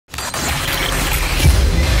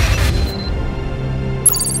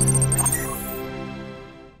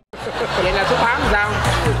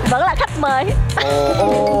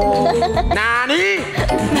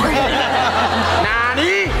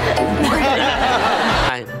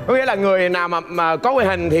là người nào mà có ngoại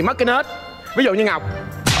hình thì mất cái nết. Ví dụ như Ngọc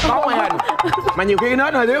có ngoại hình mà nhiều khi cái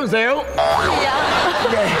nết hơi thiếu một xíu.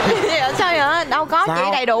 Dạ. Sao vậy? Đâu có. Sao?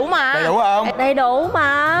 Chị đầy đủ mà. Đầy đủ không? Đầy đủ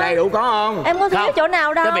mà. Đầy đủ có không? Em có thiếu chỗ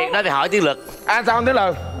nào đâu. Cái việc đó thì hỏi tiếng lực. À sao không tiếng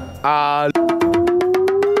lực?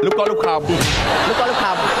 Lúc có lúc không. Lúc có lúc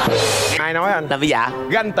không. Ai nói anh? Là vì dạ.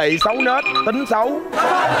 Ganh tị xấu nết, tính xấu.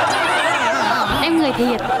 Em người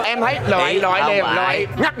thiệt. Em thấy loại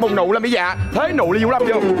nhắc một nụ làm bị dạ. Thế nụ Lê Vũ Lâm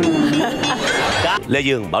vô. Lê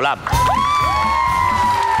Dương, Bảo Lâm.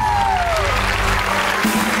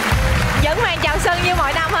 Vẫn màn chào sân như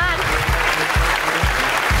mọi năm hả anh?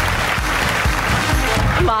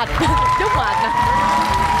 Mệt. Chút mệt nè.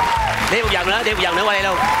 Đi một vòng nữa qua đây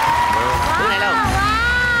luôn. Đứng đây luôn.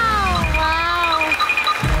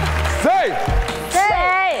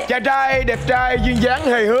 Chàng trai đẹp trai duyên dáng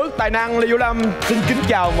hề hước tài năng Lê Vũ Lâm xin kính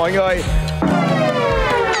chào mọi người.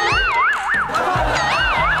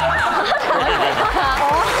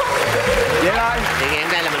 Vậy thôi. Thì ngày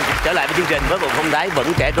hôm nay là mình trở lại với chương trình với một phong thái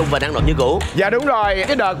vẫn trẻ trung và năng động như cũ. Dạ đúng rồi,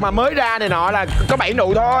 cái đợt mà mới ra này nọ là có 7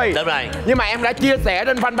 nụ thôi. Đúng rồi. Nhưng mà em đã chia sẻ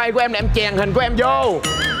trên fanpage của em là em chèn hình của em vô.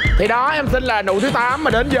 Thì đó em xin là nụ thứ 8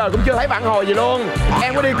 mà đến giờ cũng chưa thấy phản hồi gì luôn.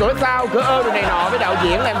 Em có đi cửa sau, cửa ơ này nọ với đạo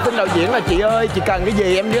diễn là em xin đạo diễn là chị ơi, chị cần cái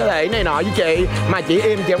gì em có thể này nọ với chị. Mà chị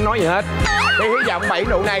im, chị không nói gì hết. Thì hy vọng 7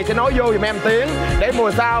 nụ này sẽ nói vô giùm em tiếng để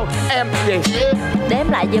mùa sau em gì.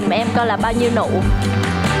 Đếm lại giùm em coi là bao nhiêu nụ.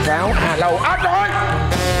 Sao? À lâu áp rồi.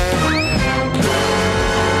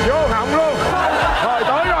 Vô họng luôn. Rồi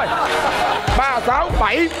tới rồi. 3, 6,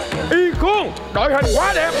 7 y khuôn. Đội hình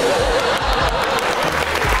quá đẹp.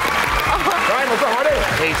 Rồi một câu hỏi đi.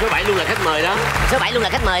 Thì số 7 luôn là khách mời đó. Số 7 luôn là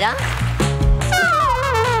khách mời đó.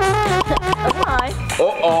 Đúng rồi.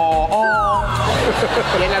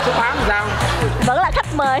 Vậy là số 8 sao? Vẫn là khách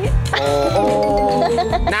mời.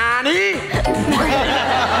 Nà đi.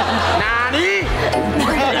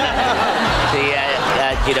 Thì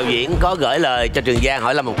chị đạo diễn có gửi lời cho Trường Giang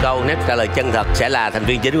hỏi là một câu, nếu trả lời chân thật sẽ là thành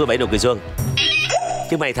viên chính của 7 nụ cười xuân.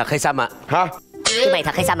 Chứ mày thật hay xăm ạ? Hả? Chứ mày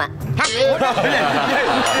thật hay xăm ạ?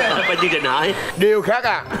 Bên chương trình hỏi. Điều khác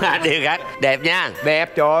à? Điều khác. Đẹp nha. Đẹp,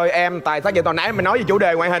 trời ơi, em tài sắc vậy. Toàn nãy mình nói về chủ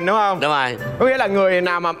đề ngoại hình đúng không? Đúng rồi. Có nghĩa là người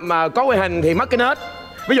nào mà có ngoại hình thì mất cái nết.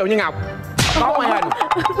 Ví dụ như Ngọc có ngoại hình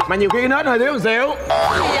mà nhiều khi cái nết hơi thiếu một xíu.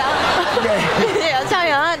 Dạ. Sao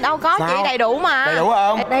vậy? Đâu có. Sao? Chị đầy đủ mà. Đầy đủ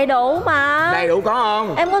không? Đầy đủ mà. Đầy đủ có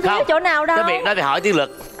không? Em có thiếu chỗ nào đâu. Cái việc đó thì hỏi tiếng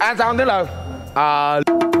lực. À sao không tiếng lực?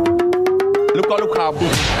 Lúc có lúc không.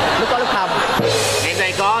 Lúc có lúc không. Ngày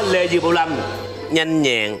nay có Lê Dương Bảo Lâm, nhanh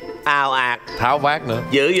nhẹn, ào ạt, tháo vát nữa,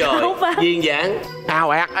 dữ dội, duyên dáng. Ào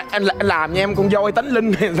ạt. Anh làm như em con dôi tánh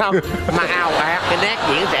linh hay sao mà ào ạt. Cái nét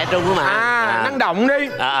diễn trẻ trung của mà. Năng động đi.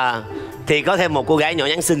 Thì có thêm một cô gái nhỏ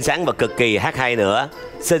nhắn xinh xắn và cực kỳ hát hay nữa.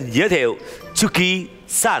 Xin giới thiệu Chuki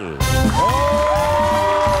San.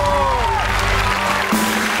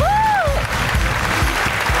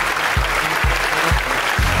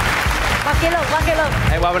 Qua kia luôn.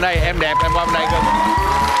 Em qua bên đây, em đẹp, em qua bên đây cơ.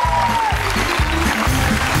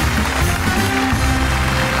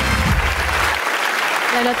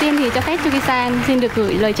 Lời đầu tiên thì cho phép Chuki San xin được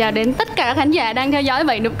gửi lời chào đến tất cả các khán giả đang theo dõi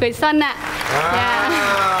 7 nụ cười xuân ạ.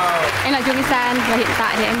 Em là Chuki San và hiện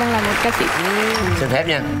tại thì em đang là một ca sĩ. Xin phép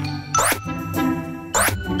nha.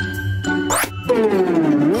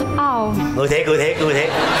 Cười thiệt.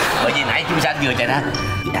 Bởi vì nãy Chuki San vừa chạy ra.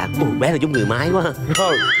 Dạ, bé là giống người máy quá.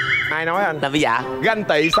 Thôi, ai nói anh? Là vì dạ. Ganh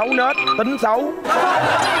tị xấu nết, tính xấu.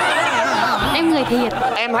 Em người thiệt.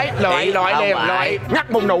 Em thấy loại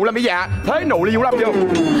nhắc một nụ làm bị dạ. Thế nụ Lê Vũ Lâm vô.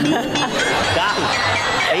 Đó.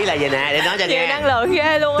 Ý là vậy nè, để nói cho nghe. Năng lượng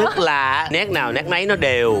ghê luôn á. Tức là nét nào nét nấy nó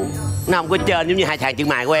đều. Nó không có trên giống như hai thằng chân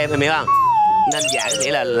mày của em hiểu không? Nên dạ có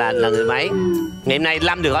nghĩa là người máy. Ngày hôm nay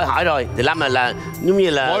Lâm được hỏi rồi. Thì Lâm là giống như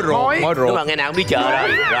là mối ruột. Đúng rồi, ngày nào cũng đi chợ rồi.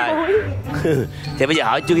 Thì bây giờ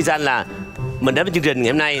hỏi Chuki San là mình đến với chương trình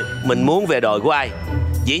ngày hôm nay mình muốn về đội của ai?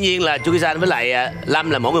 Dĩ nhiên là Chuki San với lại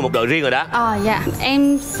Lâm là mỗi người một đội riêng rồi đó. Dạ,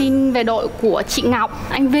 em xin về đội của chị Ngọc,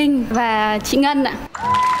 anh Vinh và chị Ngân ạ.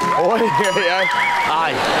 Ôi trời ơi.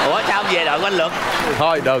 Rồi, ủa sao về đội của anh Lực?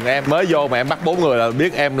 Thôi đừng, em mới vô mà em bắt 4 người là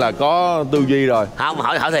biết em là có tư duy rồi. Không,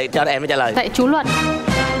 hỏi thì cho em mới trả lời. Tại chú Luật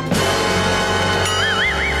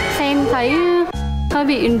xem thấy hơi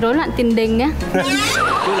bị rối loạn tiền đình á.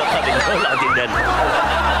 Chú Luật hơi bị rối loạn tiền đình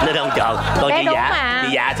nên không chọn. Còn chị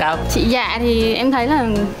Dạ sao? Chị Dạ thì em thấy là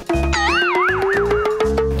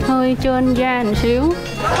hơi trơn da một xíu.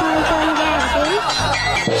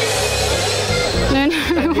 Nên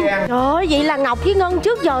Trời ơi, vậy là Ngọc với Ngân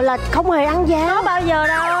trước giờ là không hề ăn giá. Có bao giờ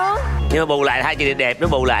đâu. Nhưng mà bù lại hai chị đẹp nó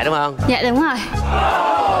bù lại đúng không? Dạ đúng rồi.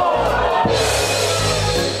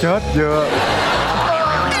 Chết chưa?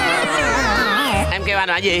 Em kêu anh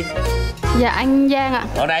là gì? Dạ anh Giang ạ.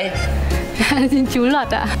 Ở đây. Xin chú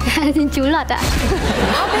Luật ạ. Xin chú Luật ạ.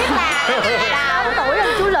 Không biết là Đào tuổi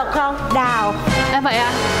hơn chú Luật không? Đào. Vậy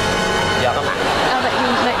ạ. Giờ có mặt.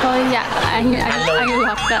 Vậy thôi dạ. Anh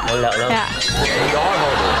Luật ạ. Lợn luôn. Dạ. Đó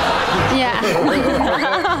thôi. Dạ.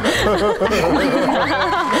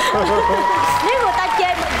 Nếu người ta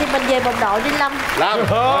chê mình thì mình về một đội đi Lâm. Lâm,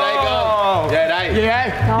 ở đây cơ. Về đây. Gì đây?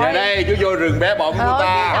 Về đây, chú vô rừng bé bỏng của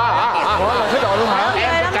ta. Ủa là cái đội luôn hả?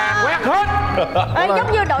 Em càng quét hết. Ê,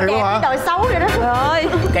 giống như đội đẹp với đội xấu vậy đó. Rồi.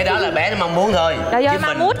 Cái đó là bé nó mong muốn thôi. Rồi Chứ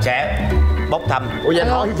mình sẽ bốc thăm. Ủa vậy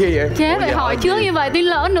hỏi cái gì vậy? Chết phải hỏi trước như vậy tin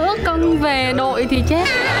lỡ nữa con về đội thì chết.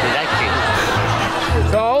 Thì đấy chuyện.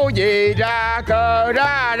 Số gì ra cờ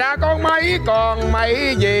ra con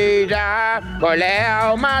mấy gì ra gọi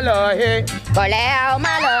leo má lời gọi leo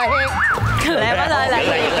má lời. Lẹ má lời là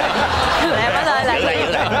gì? Lẹ má lời là gì?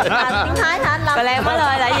 Tiếng Thái hả anh Lâm? Lẹ má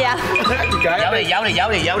lời là gì ạ?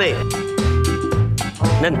 Giấu đi.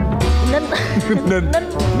 Ninh.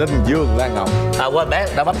 Ninh, Dương, Lan, Ngọc. Quên bé,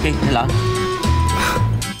 đã bắp chi, hay lỡ.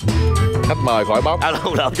 Khách mời khỏi bóc.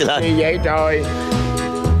 Lộn chứ lên. Gì vậy trời?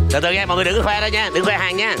 Từ từ nghe, mọi người đừng có khoe đó nha, đừng khoe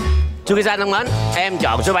hàng nha. Chú Kỳ San thân mến, em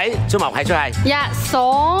chọn số mấy, số 1 hay số 2? Dạ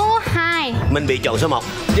số 2. Mình bị chọn số 1.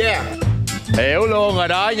 Yeah. Hiểu luôn rồi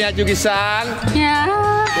đó nha chú Kỳ San. Dạ.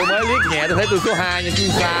 Tôi mới liếc nhẹ tôi thấy tôi số 2 nha chú Kỳ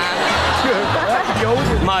San.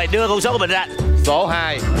 Mời đưa con số của mình ra. Số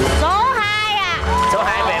 2. Số 2 à? Số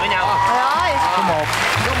 2 về với nhau. Rồi. Số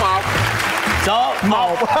 1. Số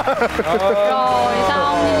 1. Rồi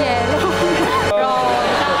xong đi về luôn. Rồi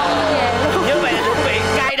xong đi về luôn. Như vậy là quý vị,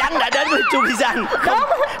 cay đắng đã đến với chú Kỳ San. Đúng.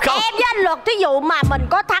 Em với anh Luật, thí dụ mà mình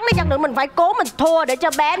có thắng đi chăng nữa mình phải cố mình thua để cho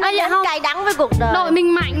bé nó dạ đến không. cay đắng với cuộc đời. Đội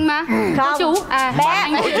mình mạnh mà. Không. Chú. Bé.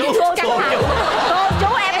 Cô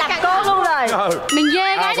chú em làm cô luôn rồi. Mình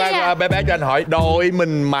dê cái đi à. Bé cho anh hỏi, đội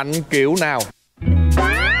mình mạnh kiểu nào?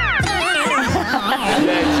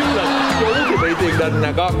 Về sức lực, chú thì bị tiền đình nè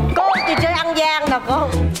con. Cô thì chơi ăn gian nè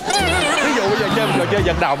con. Ví dụ bây giờ chơi một trò chơi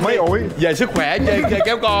vận động ấy. Về sức khỏe chơi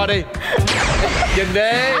kéo co đi. Nhìn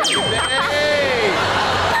đi.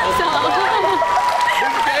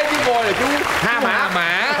 Đứng kế với ngôi là chú Hà Mã.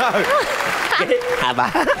 Hà Bá.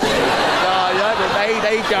 Trời ơi,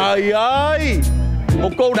 đây trời ơi. Một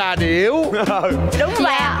cô đà điểu. Đúng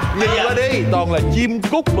vậy. Nhìn qua đi, toàn là chim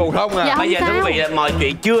cút đồ không à. Dạ. Bây giờ Không thưa quý sao. vị là mọi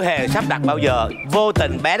chuyện chưa hề sắp đặt bao giờ. Vô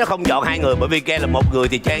tình bé nó không chọn hai người, bởi vì kia là một người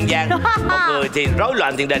thì Trang Giang, một người thì rối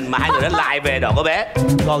loạn tiền đình, mà hai người đó lại về đội của bé.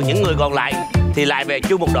 Còn những người còn lại thì lại về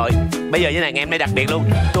chung một đội. Bây giờ như này, ngày hôm nay đặc biệt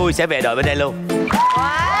luôn, tôi sẽ về đội bên đây luôn.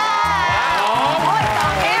 Ôi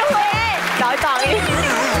toàn kéo ghê. Đội toàn yên.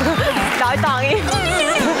 Đội toàn yên.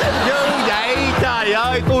 Như vậy, trời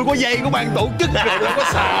ơi, tôi có dây của ban tổ chức rồi, đâu có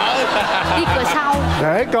sợ. Đi cửa sau.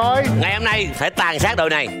 Để coi. Ngày hôm nay phải tàn sát đội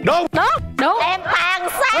này. Đúng. Đúng. Em tàn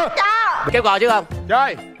sát cho. Kéo cò chứ không?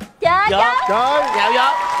 Chơi. Chơi Vô. chứ. Chơi. Nhào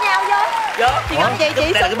vô. Nhào vô. Vô. Chị Ngọc chị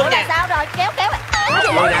Đây là cái xuống bước bữa là nha. sao rồi? Kéo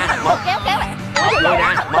Một người nè, một kéo một người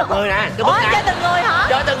nè, một người nè. Cái bước Ủa này. chơi từng người hả?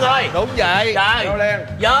 Cho từng người. Đúng vậy. Trời. Vô lên.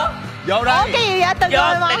 Vô. Vô đây. Ủa cái gì vậy? Từng Vô.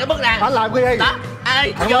 người mà. Đây cái bước nè. Anh làm cái gì? Đó.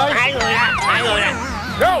 Ai? Vô hai người nè. Hai người nè.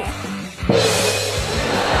 Go.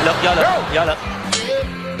 Lực vô lực. Vô lực.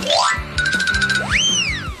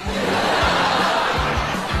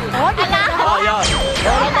 Ủa anh á? Vô vô.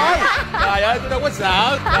 Vô lắm ơi. Trời ơi, tôi đâu có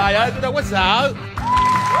sợ. Trời ơi, tôi đâu có sợ.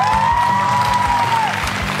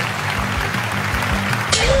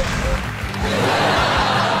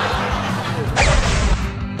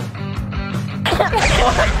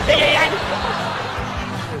 Cái gì anh?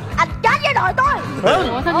 Anh chết với đội tôi.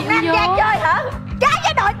 Ủa sao Hôm chị nay anh vô? Giang chơi hả? Chết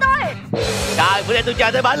với đội tôi. Trời, bữa nay tôi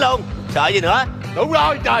chơi tới bến luôn. Sợ gì nữa? Đúng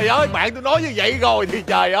rồi, trời ơi, bạn tôi nói như vậy rồi thì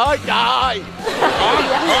trời ơi, trời.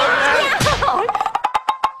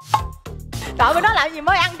 Trời ơi, nó làm gì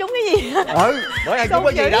mới ăn trúng cái gì? Mới ăn chung có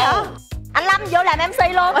gì đâu. Anh Lâm vô làm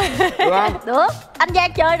MC luôn. Được không? Được. Anh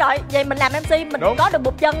Giang chơi rồi, vậy mình làm MC mình Đúng. có được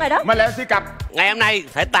một chân rồi đó. Mà lại si cặp. Ngày hôm nay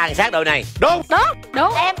phải tàn sát đội này. Đúng.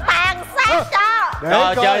 Đúng. Em tàn sát cho.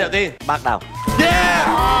 Trò chơi đầu tiên bắt đầu. Yeah.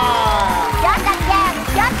 Chết anh Giang,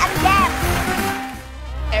 chết anh Giang.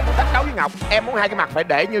 Em muốn thách đấu với Ngọc. Em muốn hai cái mặt phải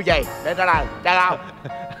để như vậy. Để trả lời. Trả lời.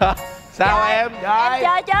 Sao em? Em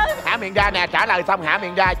chơi chứ. Hả miệng ra nè, trả lời xong hả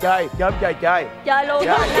miệng ra chơi. Chơi không chơi chơi. Chơi luôn.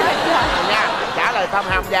 Chơi. Nha, trả lời xong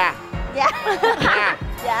hả không ra. Dạ. Nha.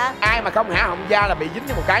 Dạ. Ai mà không hả hồng da là bị dính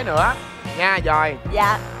với một cái nữa. Nha rồi.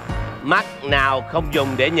 Dạ. Mắt nào không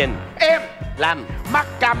dùng để nhìn? Em Làm. mắt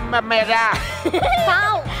camera.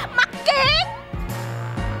 Không. Mắt kiến.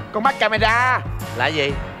 Con mắt camera Là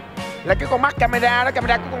gì? là cái con mắt camera đó,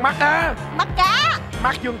 camera của con mắt đó. Mắt cá.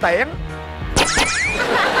 Mắt Dương Tiễn.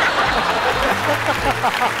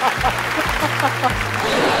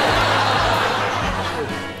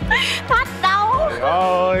 Thách đâu.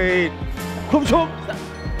 Rồi khung xuống.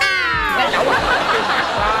 Cái lẩu. Trời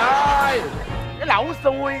ơi, cái lẩu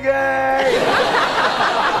xui ghê.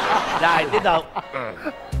 Rồi tiếp tục.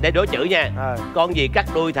 Để đố chữ nha. Con gì cắt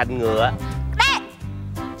đuôi thành ngựa? Đây.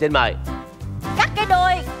 Xin mời. Cắt cái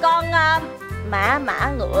đuôi. Con mã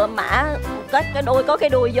ngựa mã. Cắt cái đuôi có cái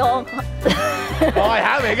đuôi vô. Rồi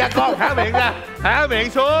há miệng ra con, há miệng ra. Há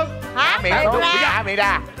miệng xuống. Há miệng ra. Há miệng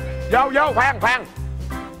ra. Vô khoan.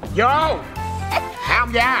 Vô. Há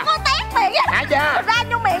không ra. Có tét miệng á. Há ra. Ra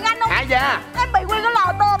vô miệng anh không? Há ra. Em bị nguyên cái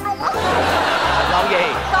lò tôm luôn. Con gì?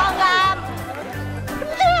 Con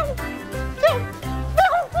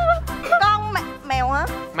con mèo hả?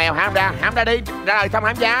 Mèo hám ra đi. Ra rồi xong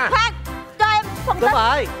hám ra. Khoan, cho em phân tích.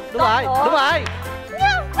 Đúng rồi.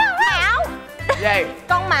 Mão. Gì?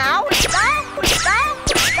 Con mão. Đó.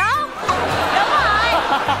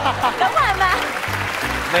 Đúng rồi mà.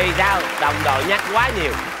 Vì sao? Đồng đội nhắc quá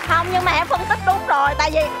nhiều. Không, nhưng mà em phân tích đúng rồi.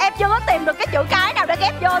 Tại vì em chưa có tìm được cái chữ cái nào để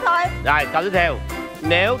ghép vô thôi. Rồi câu tiếp theo.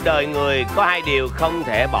 Nếu đời người có hai điều không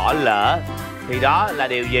thể bỏ lỡ thì đó là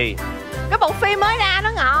điều gì? Cái bộ phim mới ra đó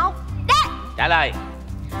Ngọc. Đó. Trả lời.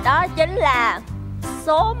 Đó chính là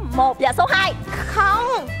số 1 và số 2.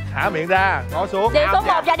 Không. Há miệng ra, ngó xuống. Điều số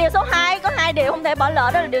 1 và điều số 2. Có hai điều không thể bỏ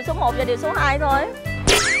lỡ, đó là điều số 1 và điều số 2 thôi.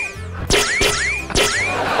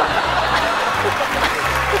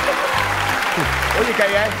 Ủa gì kỳ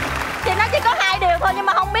vậy? Thì nó chỉ có hai điều thôi, nhưng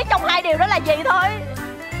mà không biết trong hai điều đó là gì thôi.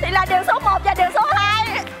 Thì là điều số 1 và điều số 2.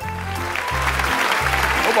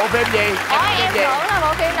 Ủa bộ phim gì? Em tưởng là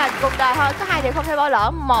bộ phim là cuộc đời thôi, có hai điều không thể bỏ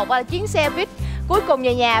lỡ. Một là chuyến xe buýt cuối cùng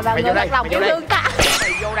về nhà và người thật lòng yêu thương ta.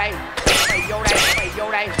 Mày vô đây.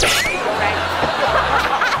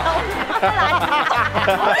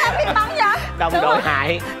 Ủa sao phim bắn vậy? Đồng đội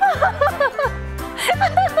hại.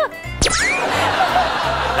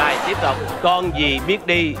 Rồi tiếp tục. Con gì biết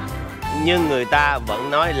đi nhưng người ta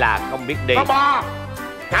vẫn nói là không biết đi? Con bò.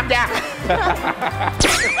 Hám ra.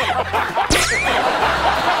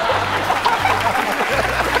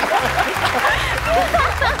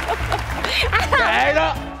 Kệ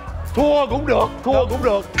đó. Thua cũng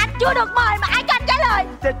được. Anh chưa được mời mà ai cho anh trả lời?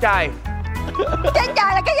 Chết trời. Trên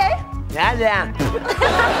trời là cái gì? Nhả ra.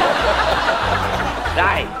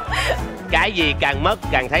 Rồi. Cái gì càng mất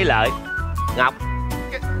càng thấy lợi? Ngọc.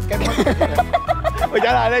 Cái Mày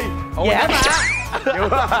trả lời đi. Dễ mà.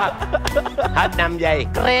 Hết 5 giây.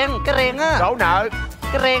 Cái rèn á. Đổ nợ.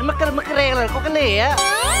 Cái rèn mất cái rèn là có cái lìa.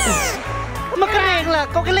 Mất cái rèn là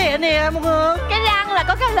có cái lìa nè mọi người. Cái răng là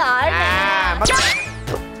có cái lợi nè. Mất.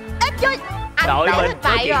 Em chưa. Đội mình có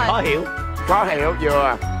chuyện rồi. khó hiểu. Khó hiểu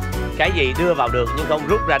vừa. Cái gì đưa vào được nhưng không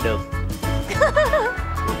rút ra được?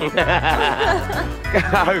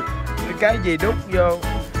 Cái gì đút vô?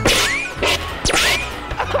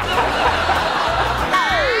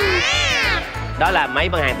 Đó là máy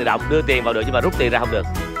bán hàng tự động đưa tiền vào được nhưng mà rút tiền ra không được.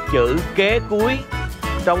 Chữ kế cuối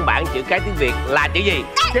trong bảng chữ cái tiếng Việt là chữ gì?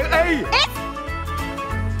 Chữ Y.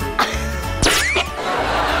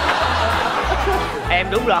 Em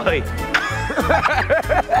đúng rồi.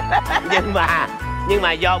 nhưng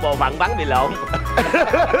mà do bộ phận bắn bị lộn.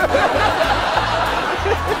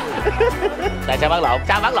 Tại sao bắn lộn?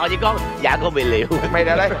 Sao bắn lộn vậy con? Dạ con bị liệu. Mày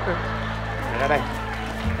ra đây.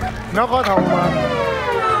 Nó có thùng mà.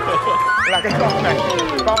 Là cái con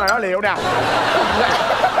này nó liệu nè.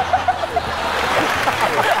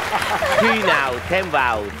 Khi nào thêm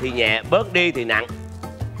vào thì nhẹ, bớt đi thì nặng?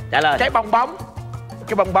 Trả lời. Cái bong bóng.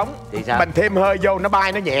 Cái bong bóng Thì sao? mình thêm hơi vô nó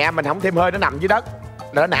bay nó nhẹ, mình không thêm hơi nó nằm dưới đất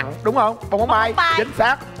là nó nặng, đúng không? Bong bóng bay. Chính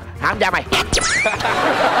xác. Hãm ra mày.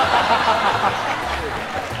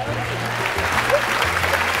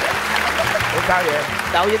 Ủa sao vậy?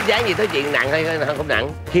 Đâu dính dáng gì tới chuyện nặng hay không nặng.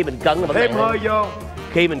 Khi mình cân nó vẫn thêm nặng hơi vô.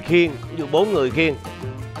 Khi mình khiêng, ví dụ 4 người khiêng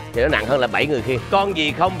thì nó nặng hơn là 7 người khiêng. Con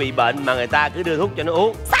gì không bị bệnh mà người ta cứ đưa thuốc cho nó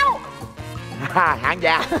uống? Sao? Hãm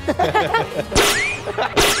ra.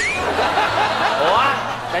 Ủa?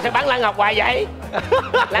 Tại sao bắn Lan Ngọc hoài vậy?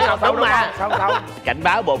 Lan Ngọc đúng mà. Không. Cảnh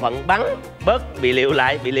báo bộ phận bắn bớt bị liệu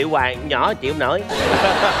lại, bị liệu hoài nhỏ chịu không nổi.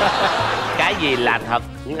 Cái gì là thật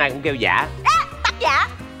những ai cũng kêu giả? Tác giả.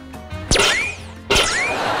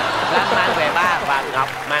 Lan mang về 3 và Ngọc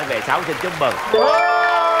mang về 6, xin chúc mừng.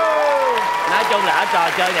 Nói chung là ở trò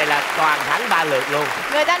chơi này là toàn thắng 3 lượt luôn.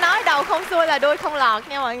 Người ta nói đầu không xuôi là đuôi không lọt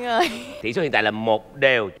nha mọi người. Tỷ số hiện tại là 1-1.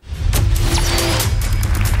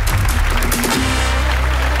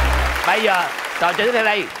 Bây giờ trò chơi tiếp theo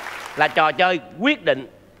đây là trò chơi quyết định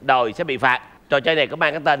đòi sẽ bị phạt. Trò chơi này có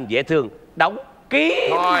mang cái tên dễ thương, đóng ký.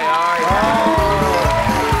 Thôi ơi.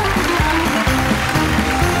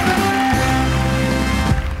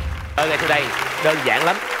 Ngay sau đây đơn giản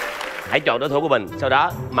lắm. Hãy chọn đối thủ của mình, sau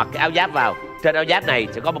đó mặc cái áo giáp vào. Trên áo giáp này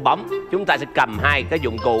sẽ có bong bóng. Chúng ta sẽ cầm hai cái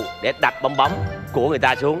dụng cụ để đập bong bóng của người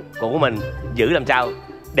ta xuống. Còn của mình giữ làm sao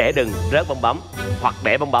để đừng rớt bong bóng hoặc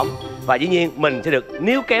bể bong bóng. Và dĩ nhiên mình sẽ được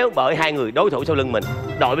níu kéo bởi hai người đối thủ sau lưng mình.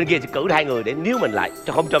 Đội bên kia sẽ cử hai người để níu mình lại,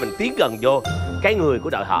 cho không cho mình tiến gần vô cái người của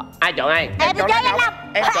đội họ. Ai chọn ai? Em chọn danh Ngọc.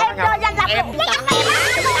 Em chọn danh Ngọc.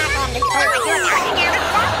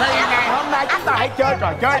 Thì ngày hôm nay chúng ta hãy chơi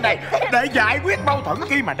trò chơi này để giải quyết mâu thuẫn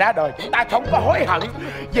khi mà ra đời. Chúng ta không có hối hận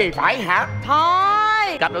gì phải hả?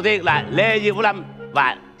 Thôi. Cặp đầu tiên là Lê Dương Vũ Lâm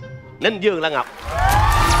và Ninh Dương Lan Ngọc.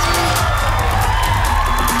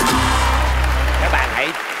 Các bạn hãy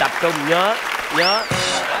tập trung nhớ chưa?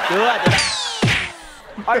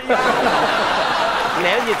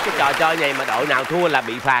 Nếu như cái trò chơi này mà đội nào thua là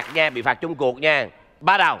bị phạt nha, bị phạt chung cuộc nha.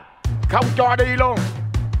 Bắt đầu. Không cho đi luôn.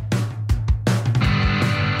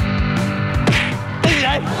 Cái gì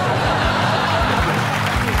vậy?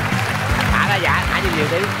 Thả ra dạ, thả nhiều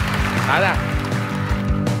tí. Thả ra.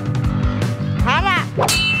 Thả ra.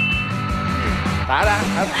 Thả ra.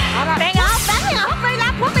 Bạn Ngọc, đánh đi Ngọc, đi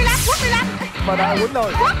lắm, quất đi lắm. Mà đã quýnh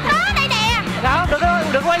rồi. Quất đó, đây nè. Không,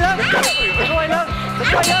 đừng quay lưng. Đừng quay lưng.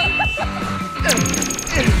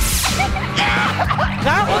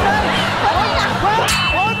 Không,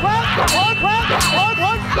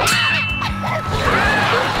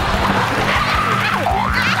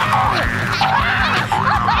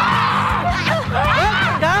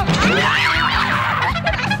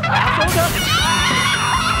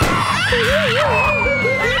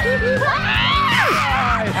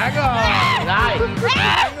 Thắng rồi.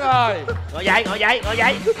 Thắng rồi. Ngồi dậy.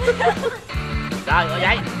 Rồi, ngồi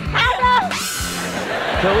dậy.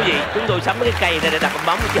 Thưa quý vị, chúng tôi sắm cái cây ra để đặt bong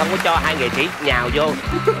bóng chứ không có cho hai nghệ sĩ nhào vô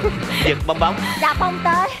giật bong bóng. Đập bông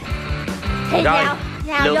tới. Thì rồi,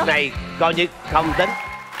 nhào lượt vô. này coi như không tính.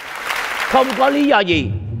 Không có lý do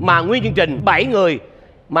gì mà nguyên chương trình 7 người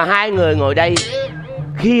mà 2 người ngồi đây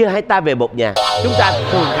khi hai ta về một nhà. Chúng ta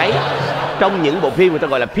thường thấy trong những bộ phim người ta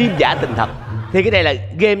gọi là phim giả tình thật, thì cái này là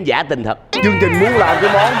game giả tình thật. Chương trình muốn làm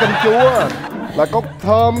cái món canh chua là có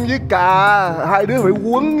thơm với cà, hai đứa phải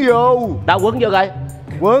quấn vô. Tao quấn vô coi.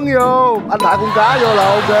 Quấn vô, anh thả con cá vô là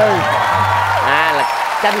ok. À, là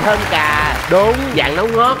chanh thơm cà. Đúng. Dạng nấu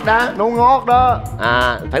ngót đó. Nấu ngót đó.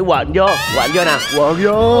 À, phải quện vô nào. Quện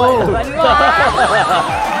vô.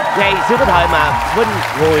 Ngày xưa cái thời mà Vinh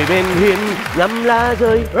ngồi bên hiên ngắm lá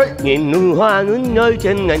rơi, nhìn nụ hoa ngấn ngơi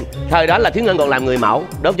trên ngành. Thời đó là Thiếu Ngân còn làm người mẫu,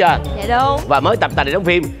 đúng chưa? Dạ đúng. Và mới tập tành để đóng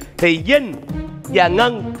phim. Thì Vinh và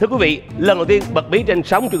Ngân, thưa quý vị, lần đầu tiên bật mí trên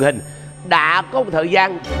sóng truyền hình đã có một thời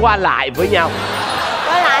gian qua lại với nhau.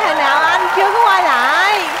 Qua lại hồi nào anh? Chưa có qua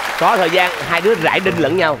lại. Có thời gian hai đứa rải đinh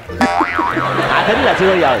lẫn nhau. Thả thính là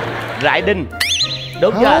xưa rồi, rải đinh,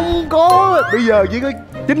 đúng chưa? Không có, bây giờ chỉ có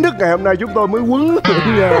chính thức ngày hôm nay chúng tôi mới quấn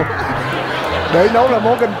lẫn nhau để nấu ra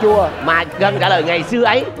món canh chua. Mà Ngân trả lời ngày xưa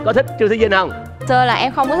ấy có thích Trương Thị Vinh không? Xưa là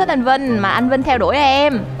em không có thích anh Vinh, mà anh Vinh theo đuổi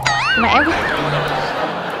em. Mà em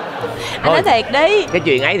Anh nói thiệt đi. Cái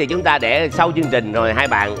chuyện ấy thì chúng ta để sau chương trình, rồi hai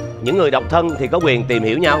bạn, những người độc thân thì có quyền tìm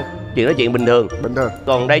hiểu nhau. Chuyện đó chuyện bình thường.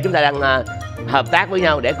 Còn đây chúng ta đang hợp tác với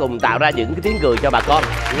nhau để cùng tạo ra những cái tiếng cười cho bà con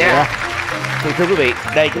nha. Thì thưa quý vị,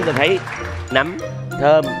 đây chúng ta thấy nấm,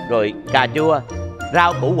 thơm, rồi cà chua,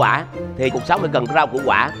 rau củ quả. Thì cuộc sống phải cần rau củ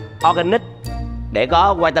quả organic để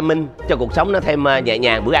có vitamin cho cuộc sống nó thêm nhẹ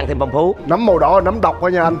nhàng, bữa ăn thêm phong phú. Nấm màu đỏ là nấm độc hả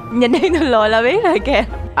nha anh? Nhìn đi từ lồi là biết rồi kìa.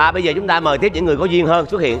 Bây giờ chúng ta mời tiếp những người có duyên hơn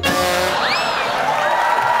xuất hiện.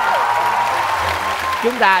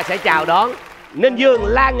 Chúng ta sẽ chào đón Ninh Dương,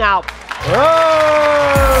 Lan Ngọc.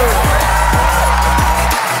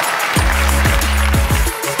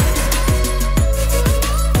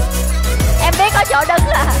 Em biết có chỗ đứng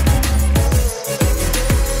là.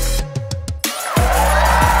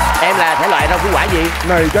 Em là thể loại rau củ quả gì?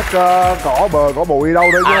 Này chắc cỏ bờ cỏ bụi đâu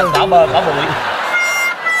đấy chứ. Cỏ bờ cỏ bụi.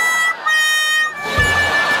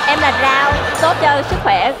 Em là rau, tốt cho sức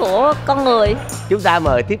khỏe của con người. Chúng ta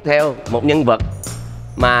mời tiếp theo một nhân vật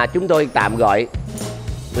mà chúng tôi tạm gọi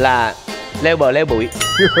là leo bờ leo bụi.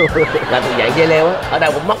 Là thuộc dạng dây leo á, ở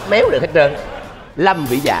đâu cũng móc méo được hết trơn. Lâm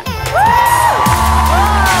Vĩ Dạ.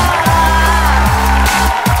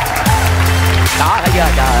 Đó, thấy chưa?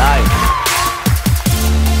 Trời ơi.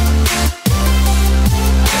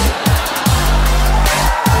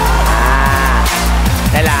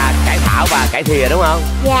 Đây là cải thảo và cải thìa đúng không?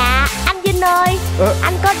 Dạ, anh Vinh ơi,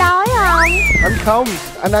 anh có đói không? Anh không,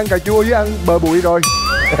 anh ăn cà chua với ăn bờ bụi rồi.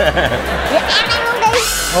 Dạ em ăn luôn đi.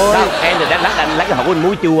 Thôi không, em thì đang lấy cái hộp của anh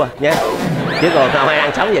muối chua nha, chứ còn không ai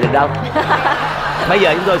ăn sống vậy được đâu. Bây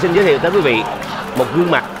giờ chúng tôi xin giới thiệu tới quý vị một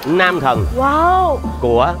gương mặt nam thần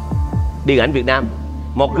của điện ảnh Việt Nam.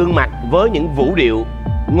 một gương mặt với những vũ điệu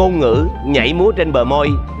ngôn ngữ nhảy múa trên bờ môi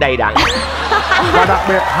đầy đặn. Và đặc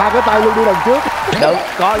biệt hai cái tay luôn đi đằng trước. Đúng,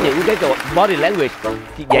 có những cái body language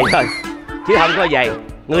vậy thôi chứ không có vậy.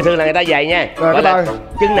 Người thường là người ta vậy nha, gọi là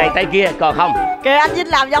chân này tay kia, còn không kìa anh Vinh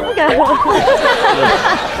làm giống kìa.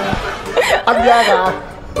 Anh Giang à.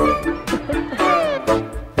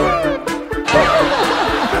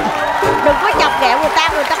 Đừng có chọc ghẹo người ta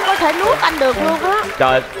có thể nuốt anh được luôn á.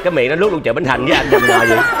 Trời, cái miệng nó nuốt luôn chợ Bến Thành với anh nhầm nọ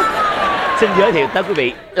vậy. Xin giới thiệu tới quý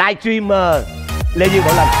vị live streamer Lê Dương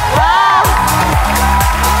Bảo Lâm.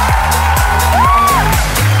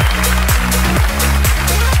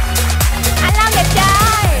 Anh Lâm đẹp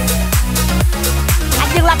trai. Anh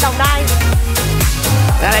Dương Lâm Đồng Nai.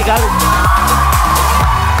 Ra đây cưng.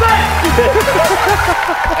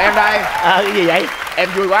 Em đây. Cái gì vậy? Em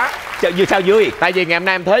vui quá. Vui sao vui? Tại vì ngày hôm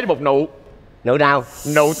nay em thấy một nụ. Nụ nào?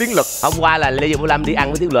 Nụ tiến lực. Hôm qua là Lê Dương Bảo Lâm đi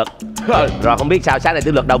ăn với Tiến Lực. Rồi không biết sao sáng nay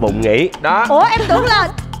Tiến Lực đau bụng nghỉ. Đó. Ủa em tưởng là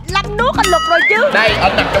Lâm nuốt anh Lực rồi chứ. Đây,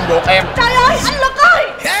 anh nằm trong ruột em. Trời ơi, anh Lực ơi.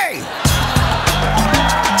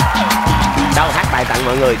 Đâu hát bài tặng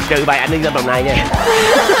mọi người, trừ bài Anh Ninh Lâm Đồng Nai nha.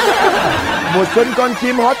 Mùa xuân con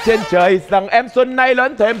chim hót trên trời, rằng em xuân nay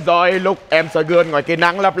lớn thêm rồi. Lúc em soi gương ngoài kia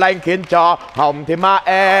nắng lấp lánh khiến cho hồng thì ma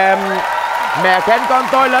em. Mẹ khen con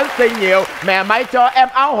tôi lớn xinh nhiều, mẹ may cho em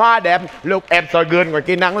áo hoa đẹp. Lúc em soi gương ngoài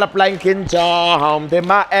kia nắng lấp lánh khiến cho hồng thêm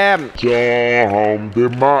ma em. Cho hồng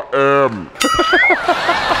thêm ma em.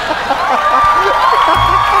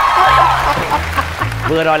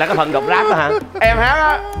 Vừa rồi là cái phần đọc rap đó hả? Em hát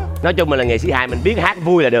á. Nói chung mình là nghệ sĩ hài, mình biết hát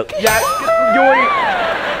vui là được. Dạ, vui.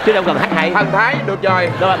 Chứ đâu cần hát hay. Thần thái, được rồi.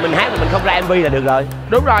 Đó là mình hát mà mình không ra MV là được rồi.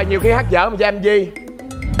 Đúng rồi, nhiều khi hát dở mà ra MV.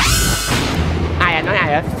 Ai anh nói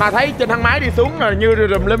ai hả? Mà thấy trên thang máy đi xuống rồi như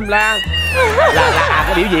rùm lum la. Là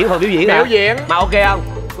cái biểu diễn, phần biểu diễn hả? Biểu diễn. Mà ok không?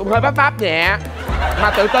 Cũng hơi bắp nhẹ. Mà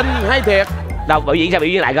tự tin hay thiệt. Đâu biểu diễn sao, biểu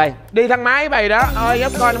diễn lại coi. Đi thang máy bày đó. Ơi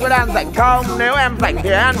nhóc con có đang rảnh không? Nếu em rảnh thì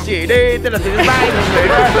anh chỉ đi. Tức là từ bay mình nghĩ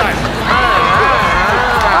ra rồi.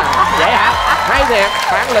 Vậy hả? Hay thiệt,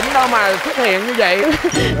 bản lĩnh đâu mà xuất hiện như vậy.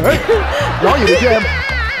 Nói gì được chứ em?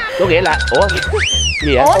 Có nghĩa là ủa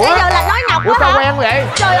gì vậy? Ủa nãy giờ là nói Ngọc quá sao hả? quen vậy?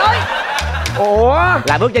 Trời ơi. Ủa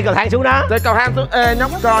Là bước trên cầu thang xuống đó. Tới cầu thang xuống. Ê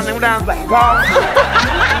nhóc con em đang rảnh không?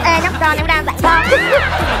 Ê nhóc con em đang rảnh không?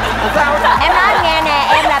 Sao đó? Em nói anh nghe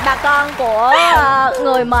nè, em là bà con của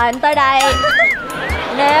người mời anh tới đây.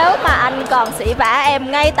 Nếu mà anh còn sỉ vả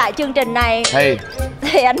em ngay tại chương trình này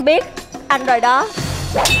thì anh biết anh rồi đó.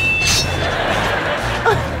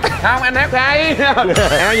 Không, anh hát hay.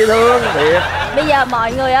 Em dễ thương thiệt. Bây giờ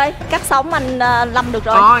mọi người ơi, cắt sóng anh Lâm được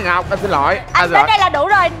rồi. Thôi Ngọc, anh xin lỗi. Anh đến đây là đủ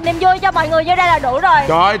rồi, niềm vui cho mọi người vô đây là đủ rồi.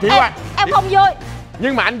 Trời, thiếu anh. Em không vui.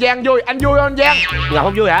 Nhưng mà anh Giang vui, anh vui không anh Giang? Ngọc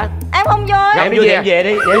không vui hả? Em không vui. Ngọc vui thì em về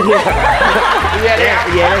đi. Đi về đi.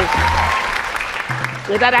 Về đi.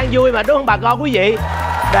 Người ta đang vui mà đúng không bà con quý vị?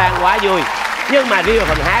 Đang quá vui. Nhưng mà riêng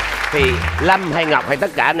phần hát thì Lâm hay Ngọc hay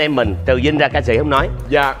tất cả anh em mình, trừ Vinh ra ca sĩ không nói.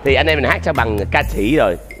 Dạ. Thì anh em mình hát sao bằng ca sĩ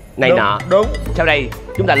rồi này đúng, nọ. Đúng. Sau đây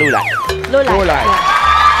chúng ta lui lại. Lui lại.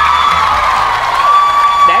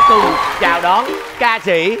 Để cùng chào đón ca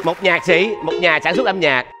sĩ, một nhạc sĩ, một nhà sản xuất âm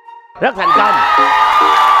nhạc rất thành công.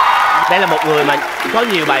 Đây là một người mà có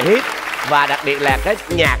nhiều bài hit. Và đặc biệt là cái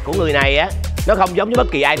nhạc của người này á, nó không giống với bất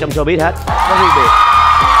kỳ ai trong showbiz hết. Nó riêng biệt.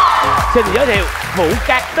 Xin giới thiệu Vũ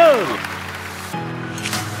Cát Tường.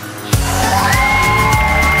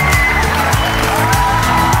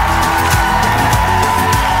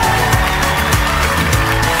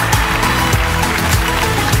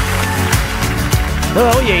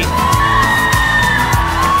 Thưa quý vị,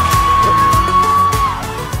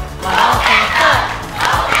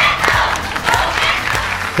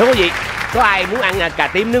 thưa quý vị, có ai muốn ăn cà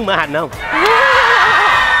tím nướng mỡ hành không?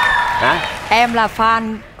 Hả? Em là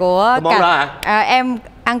fan của món đó hả? Em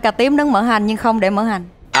ăn cà tím nướng mỡ hành nhưng không để mỡ hành.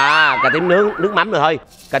 À, cà tím nướng nước mắm rồi thôi.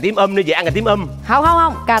 Cà tím đi chị ăn cà tím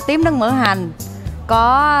Không, cà tím nướng mỡ hành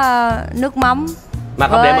có nước mắm mà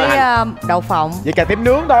không để mỡ hành. Đậu phộng. Vậy cà tím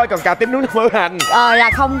nướng thôi, còn cà tím nướng mỡ hành. Là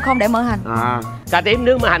không để mỡ hành. Cà tím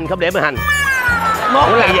nướng mỡ hành không để mỡ hành.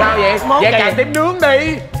 Món là sao vậy? Vậy cà tím nướng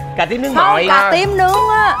đi. Cà tím nướng không, mọi. Cà tím nướng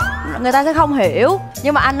á người ta sẽ không hiểu.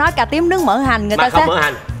 Nhưng mà anh nói cà tím nướng mỡ hành người mà ta không sẽ mỡ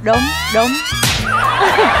hành. Đúng.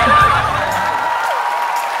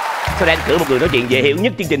 Sao đang cử một người nói chuyện dễ hiểu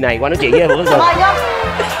nhất chương trình này qua nói chuyện với Vũ Cát Tường.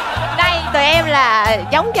 Đây tụi em là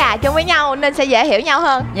giống gà chung với nhau nên sẽ dễ hiểu nhau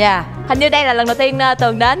hơn. Dạ. Hình như đây là lần đầu tiên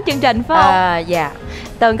Tường đến chương trình phải không? Dạ.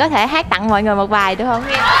 Tường có thể hát tặng mọi người một bài được không?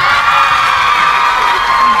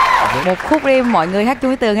 Một khúc đi mọi người hát chung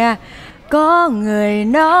với Tường ha. Có người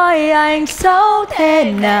nói anh xấu thế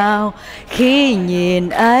nào khi nhìn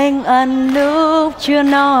anh ăn lúc chưa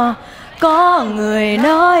no. Có người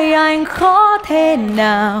nói anh khó thế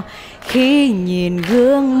nào khi nhìn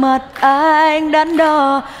gương mặt anh đắn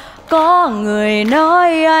đo. Có người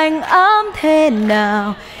nói anh ấm thế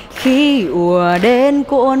nào khi ùa đến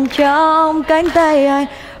cuộn trong cánh tay anh.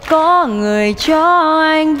 Có người cho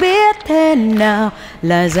anh biết thế nào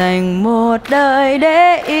là dành một đời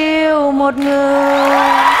để yêu một người.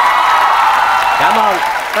 Cảm ơn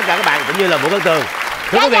tất cả các bạn cũng như là Vũ Văn Tường.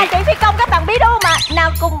 Thưa quý vị, chị Phi Công các bạn biết đúng không ạ?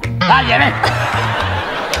 Nào cùng vậy đi.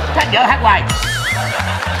 Chắc dở hát hoài.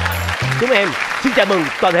 Chúng em xin chào mừng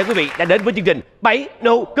toàn thể quý vị đã đến với chương trình 7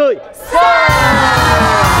 nụ cười.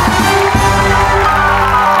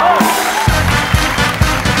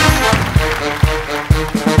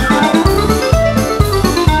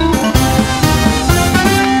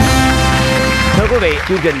 Thưa quý vị,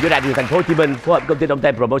 chương trình do Đài truyền hình Thành phố Hồ Chí Minh phối hợp công ty Đông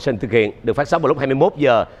Tây Promotion thực hiện, được phát sóng vào lúc 21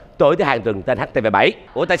 giờ tối thứ hàng tuần trên HTV7.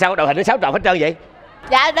 Ủa tại sao đội hình nó 6 trọn hết trơn vậy?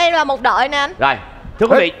 dạ đây là một đội nè anh. Rồi, thưa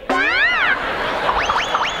quý vị.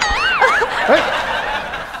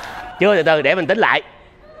 Chưa, từ từ để mình tính lại.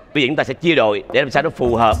 Bây giờ chúng ta sẽ chia đội để làm sao nó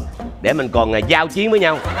phù hợp, để mình còn giao chiến với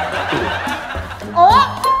nhau.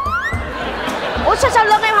 Ủa sao sau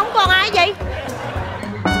lưng em không còn ai vậy?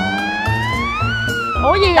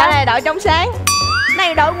 Ủa gì vậy? Đây là đội trong sáng.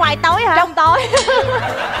 Này đội ngoài tối hả? Trong tối.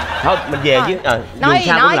 Thôi mình về chứ. Nói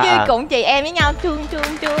chứ cũng chị em với nhau trương.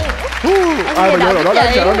 Ai mà vô rồi đó đáng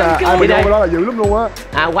sợ đó nè. Ai mà vô đó là dữ lắm luôn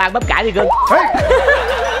á. Quang bắp cải đi cưng.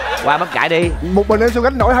 Quang bắp cải đi. Một mình em sao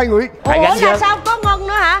gánh nổi hai người? Ủa là sao có Ngân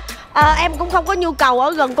nữa hả? Em cũng không có nhu cầu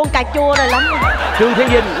ở gần con cà chua này lắm. Trương Thế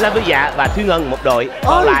Vinh, Lam Vĩ Dạ và Thúy Ngân một đội.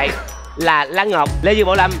 Còn lại là Lan Ngọc, Lê Dương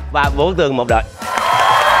Bảo Lâm và Vũ Văn Tường một đội.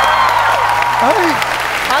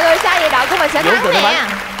 Mọi người sao vậy? Đội của mình sẽ thắng nè.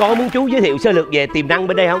 Con có muốn chú giới thiệu sơ lược về tiềm năng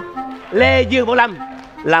bên đây không? Lê Dương Bảo Lâm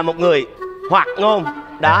là một người hoạt ngôn.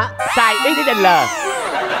 Đó, sai ý đến L.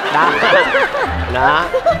 Đó. Đó.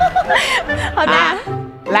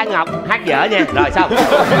 Lan Ngọc hát dở nha. Rồi xong.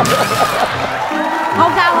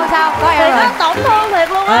 Không sao, có em rồi. Tổn thương thiệt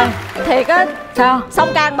luôn á. Thiệt á. Sao?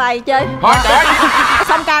 Xong can bài chơi. Thôi trời.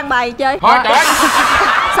 Xong can bài chơi. Thôi trời.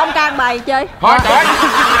 Xong can bài chơi. Thôi trời.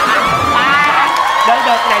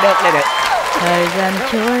 Được. Thời gian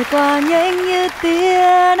trôi qua nhanh như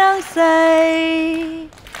tia nắng say,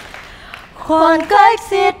 Khoảng cách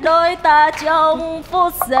xiết đôi ta trong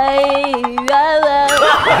phút giây.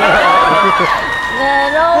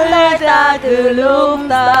 Ngày nỗi nơi ta từ lúc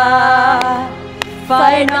ta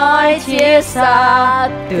phải nói chia xa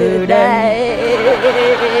từ đây.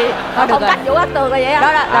 Không cách Vũ Cát Tường rồi vậy á.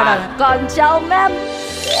 Đó. Còn trong em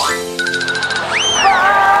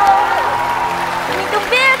mình không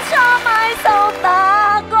biết cho mai sau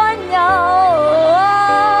ta có nhau.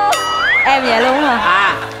 em vậy luôn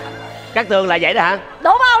hả? Cát Tường là vậy đó hả?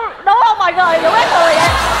 Đúng không mọi người? Vũ Cát Tường vậy.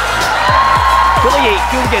 Thưa quý vị,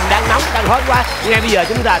 chương trình đang nóng, đang hot quá. Ngay bây giờ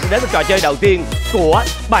chúng ta sẽ đến với trò chơi đầu tiên của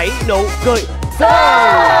 7 nụ cười.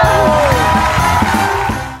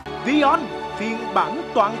 VieNETWORK phiên bản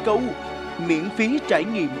toàn cầu, miễn phí trải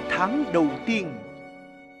nghiệm tháng đầu tiên.